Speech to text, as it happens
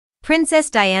Princess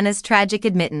Diana's tragic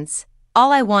admittance.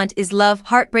 All I Want Is Love.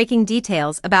 Heartbreaking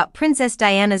details about Princess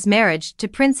Diana's marriage to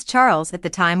Prince Charles at the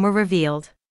time were revealed.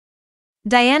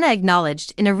 Diana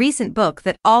acknowledged in a recent book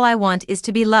that all I want is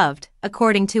to be loved,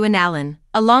 according to Anne Allen,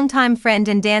 a longtime friend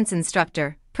and dance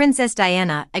instructor. Princess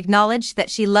Diana acknowledged that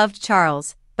she loved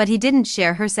Charles, but he didn't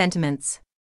share her sentiments.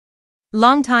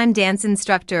 Longtime dance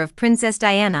instructor of Princess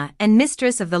Diana and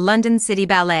mistress of the London City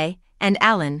Ballet, Anne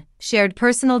Allen, shared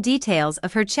personal details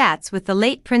of her chats with the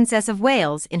late Princess of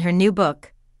Wales in her new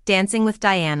book, Dancing with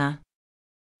Diana.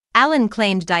 Allen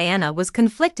claimed Diana was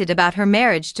conflicted about her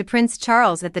marriage to Prince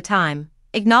Charles at the time,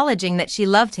 acknowledging that she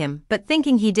loved him but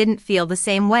thinking he didn't feel the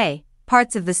same way.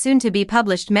 Parts of the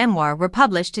soon-to-be-published memoir were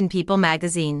published in People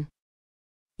magazine.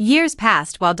 Years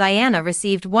passed while Diana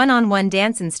received one-on-one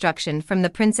dance instruction from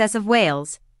the Princess of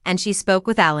Wales, and she spoke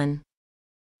with Allen.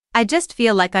 "I just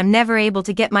feel like I'm never able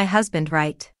to get my husband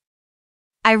right.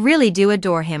 I really do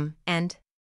adore him, and